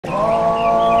Look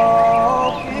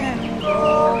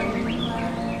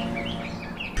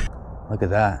at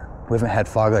that. We haven't had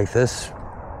fog like this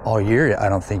all year, I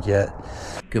don't think yet.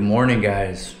 Good morning,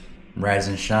 guys. Rise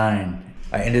and shine.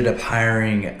 I ended up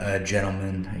hiring a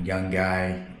gentleman, a young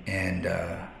guy, and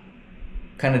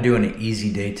kind of doing an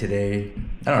easy day today.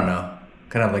 I don't know,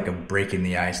 kind of like a breaking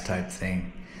the ice type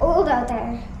thing. Old out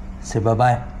there. Say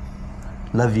bye-bye.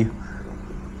 Love you.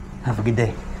 Have a good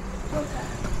day. Okay.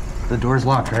 The door's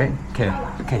locked, right? Okay.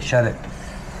 Okay, shut it.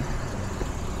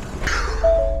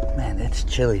 Man, it's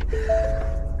chilly.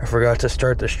 I forgot to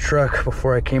start this truck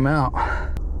before I came out.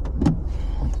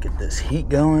 Let's get this heat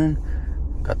going.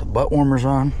 Got the butt warmers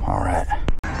on. All right.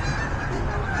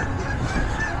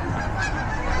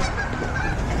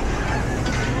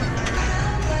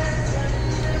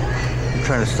 I'm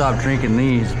trying to stop drinking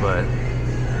these, but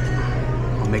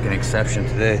I'll make an exception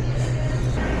today.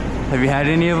 Have you had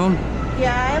any of them?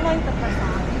 Yeah, I like the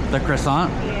croissant. The croissant?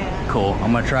 Yeah. Cool,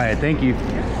 I'm gonna try it. Thank you.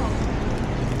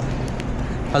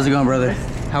 How's it going, brother?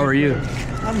 How are you?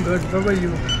 I'm good. How about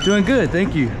you? Doing good,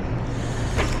 thank you.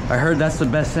 I heard that's the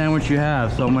best sandwich you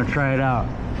have, so I'm gonna try it out.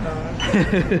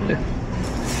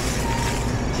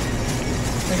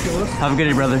 Thank you, boss. Have a good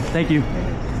day, brother. Thank you.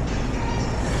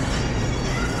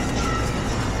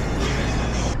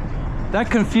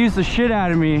 That confused the shit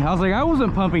out of me. I was like, I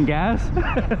wasn't pumping gas.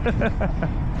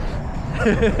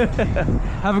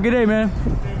 Have a good day, man.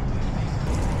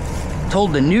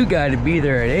 Told the new guy to be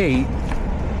there at 8.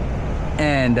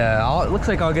 And it looks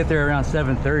like I'll get there around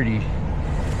 7:30.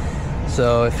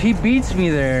 So if he beats me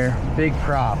there, big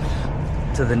props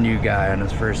to the new guy on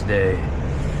his first day.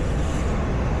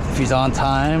 If he's on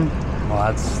time,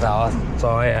 well, that's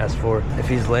all I asked for. If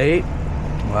he's late,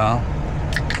 well,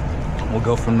 we'll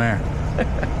go from there.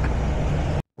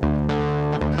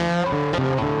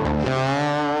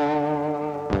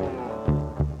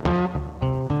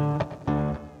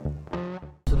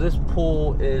 So this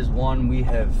pool is one we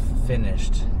have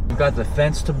finished. We've got the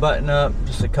fence to button up,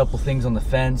 just a couple things on the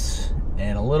fence,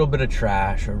 and a little bit of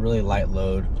trash, a really light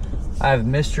load. I have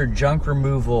Mr. Junk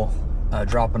Removal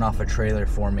dropping off a trailer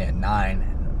for me at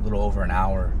 9, a little over an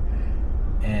hour.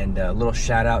 And a little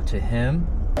shout out to him.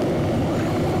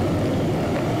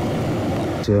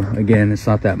 So again, it's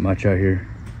not that much out here.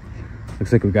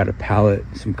 Looks like we got a pallet,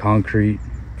 some concrete.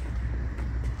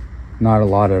 Not a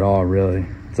lot at all, really.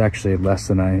 It's actually less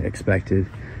than I expected.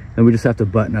 And we just have to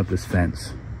button up this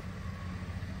fence.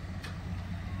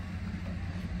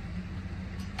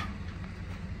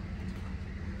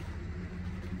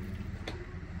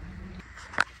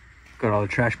 Got all the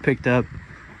trash picked up.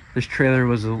 This trailer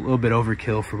was a little bit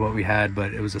overkill for what we had,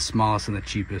 but it was the smallest and the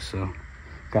cheapest, so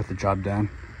got the job done.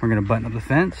 We're gonna button up the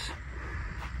fence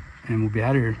and we'll be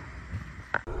out of here.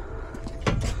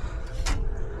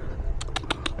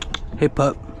 Hey,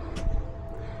 pup.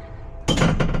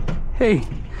 Hey,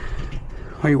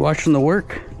 are you watching the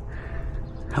work?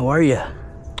 How are you?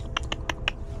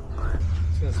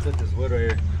 Just gonna split this wood right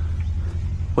here.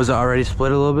 Was it already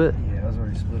split a little bit? Yeah, it was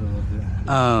already split a little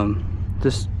bit.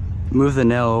 Just move the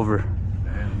nail over.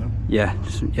 Yeah,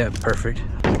 yeah, perfect.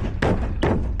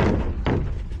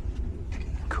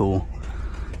 Cool.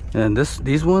 And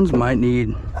these ones might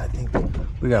need, I think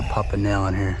we gotta pop a nail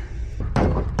in here.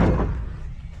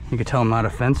 You could tell I'm not a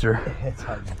fencer. It's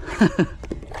hard.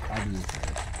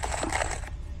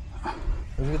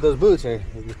 Look at those boots, hey.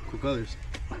 Those are cool colors.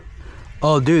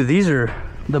 Oh, dude, these are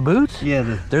the boots?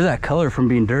 Yeah. There's that color from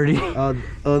being dirty. Oh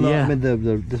no, yeah. I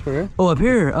meant this part, right? Oh, up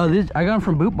here. Oh, I got them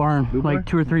from Boot Barn like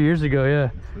 2 or 3 years ago.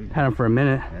 Yeah, had them for a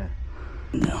minute. Yeah.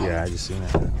 No. Yeah, I just seen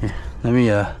that. Here, let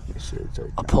me I'll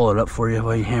pull it up for you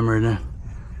while you hammer it in.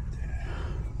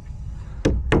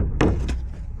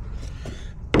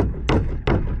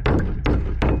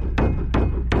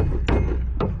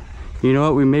 You know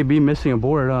what? We may be missing a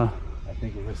board, huh? I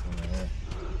think we're missing one. Yeah.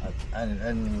 I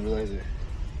didn't even realize it.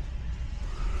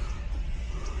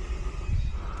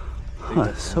 Huh,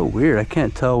 it's so weird. I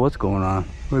can't tell what's going on.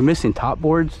 We're missing top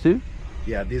boards too?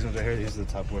 Yeah, these ones right here. These are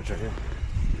the top boards right here.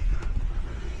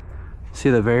 See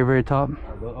the very, very top?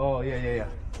 Oh, yeah.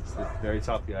 It's the very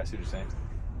top. Yeah, I see what you're saying.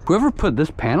 Whoever put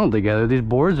this panel together, these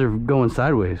boards are going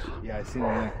sideways. Yeah, I seen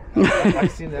that. I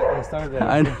seen that. It started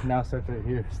at now starts right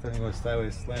here, starting with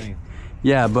sideways slanting.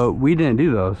 Yeah, but we didn't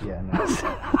do those. Yeah, no.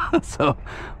 So,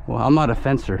 well, I'm not a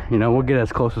fencer. You know, we'll get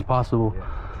as close as possible.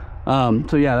 Yeah.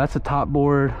 So yeah, that's a top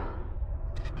board.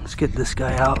 Let's get this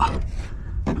guy out.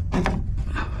 Can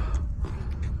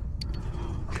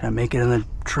I make it in the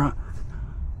trunk?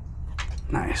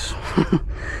 Nice.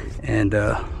 And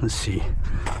let's see.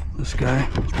 This guy,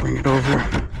 let's bring it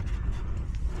over.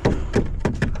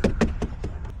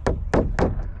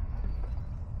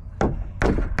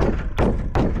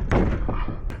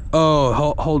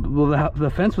 Oh, hold. Well, the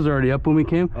fence was already up when we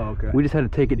came. Oh, okay. We just had to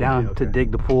take it down okay. to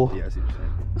dig the pool. Yeah, I see what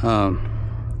you're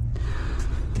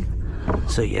saying.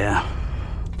 So yeah.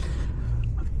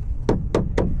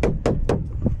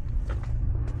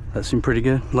 That seemed pretty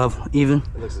good. Level, even.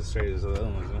 It looks as straight as the other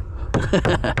ones,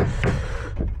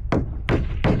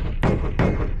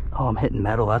 Oh, I'm hitting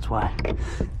metal, that's why.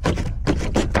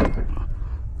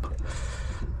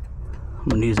 I'm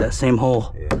gonna use that same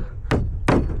hole. Yeah.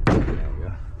 There we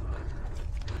go.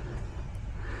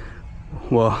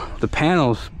 Well, the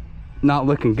panel's not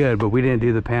looking good, but we didn't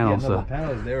do the panel, Yeah, no, so. the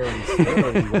panels, they're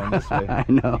already going this way. I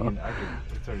know.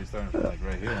 It's already starting from like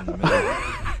right here in the middle.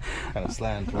 Kind of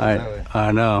slant towards that way.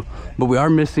 I know. Yeah. But we are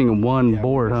missing one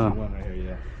board, huh? One right here,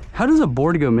 yeah. How does a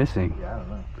board go missing? Yeah, I don't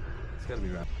know. It's gotta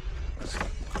be around. Let's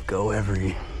go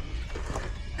every.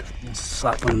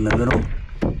 Slap one in the middle.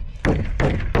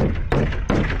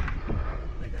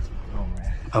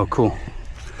 Oh, cool.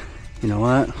 You know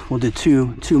what? We'll do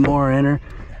two more in her.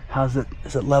 How's it?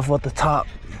 Is it level at the top?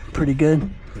 Pretty good?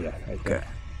 Yeah. Okay.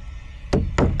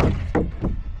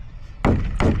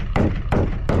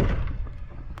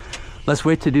 Let's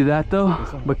wait to do that though,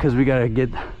 because we gotta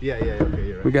get. Yeah, okay,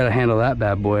 you're right. We gotta handle that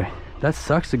bad boy. That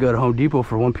sucks to go to Home Depot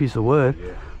for one piece of wood.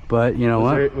 Yeah. But you know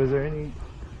what? Was there any?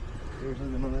 There was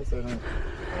something on that side.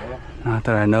 Not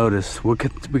that I noticed. We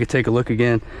could take a look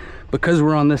again. Because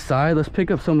we're on this side, let's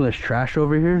pick up some of this trash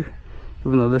over here.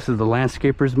 Even though this is the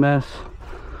landscaper's mess,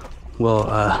 we'll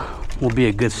be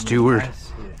a good steward.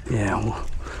 Nice. Yeah, we'll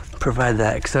provide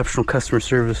that exceptional customer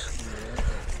service.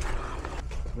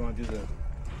 You want to do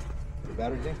the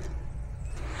battery thing?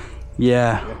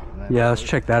 Yeah, let's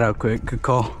check that out quick. Good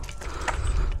call.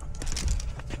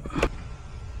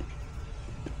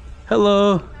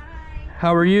 Hello. Hi.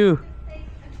 How are you?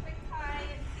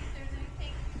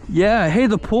 Yeah, hey,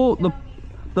 the pool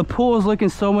is looking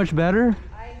so much better.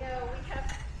 I know, we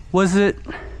have... Was it a...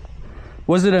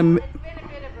 It's been a bit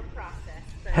of a process.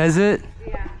 But has it?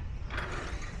 Yeah.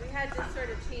 We had to sort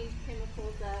of change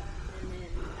chemicals up, and then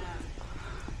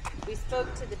we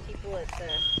spoke to the people at the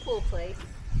pool place.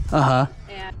 Uh-huh.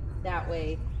 And that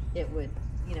way it would,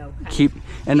 you know, kind keep, of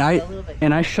and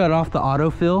keep I shut off the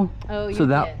autofill. Oh, you so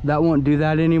did. that won't do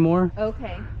that anymore.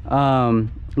 Okay.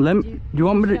 Do you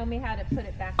want me to show me how to put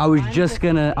it back I was on just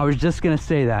gonna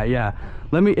say that. Yeah.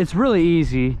 It's really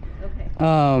easy. Okay.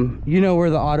 You know where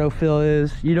the autofill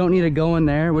is. You don't need to go in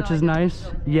there, which is nice.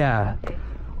 Yeah. Okay.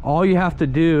 All you have to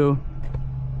do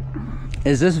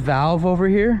is this valve over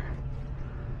here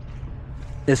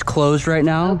is closed right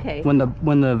now. Okay. When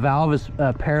the valve is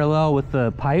parallel with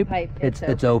the pipe,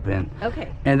 it's open. Okay.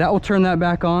 And that will turn that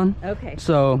back on. Okay.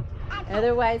 So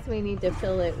otherwise we need to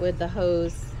fill it with the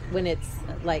hose when it's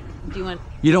like, you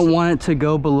don't want it to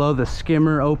go below the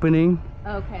skimmer opening.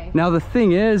 Okay. Now the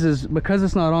thing is because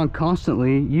it's not on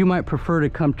constantly, you might prefer to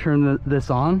come turn this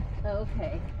on.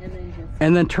 Okay.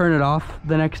 And then turn it off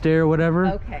the next day or whatever.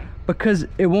 Okay. Because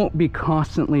it won't be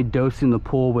constantly dosing the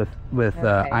pool with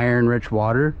iron rich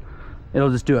water.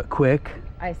 It'll just do it quick.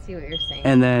 I see what you're saying.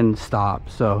 And then stop.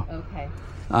 So okay.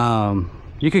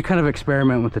 You could kind of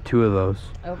experiment with the two of those.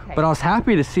 Okay. But I was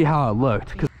happy to see how it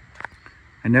looked.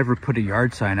 I never put a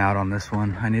yard sign out on this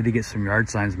one. I need to get some yard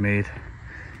signs made.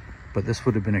 But this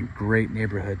would have been a great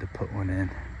neighborhood to put one in.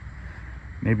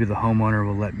 Maybe the homeowner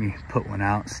will let me put one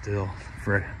out still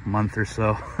for a month or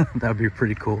so. That would be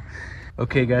pretty cool.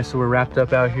 Okay guys, so we're wrapped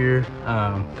up out here.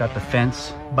 Got the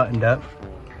fence buttoned up.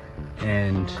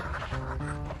 And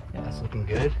yeah, it's looking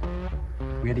good.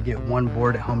 We had to get one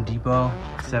board at Home Depot,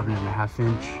 7.5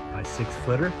 inch by 6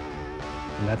 footer.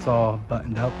 And that's all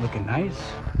buttoned up, looking nice.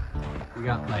 We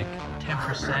got like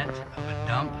 10% of a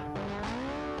dump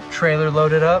trailer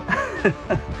loaded up.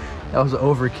 That was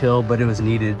overkill, but it was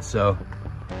needed. So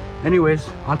anyways,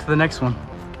 on to the next one.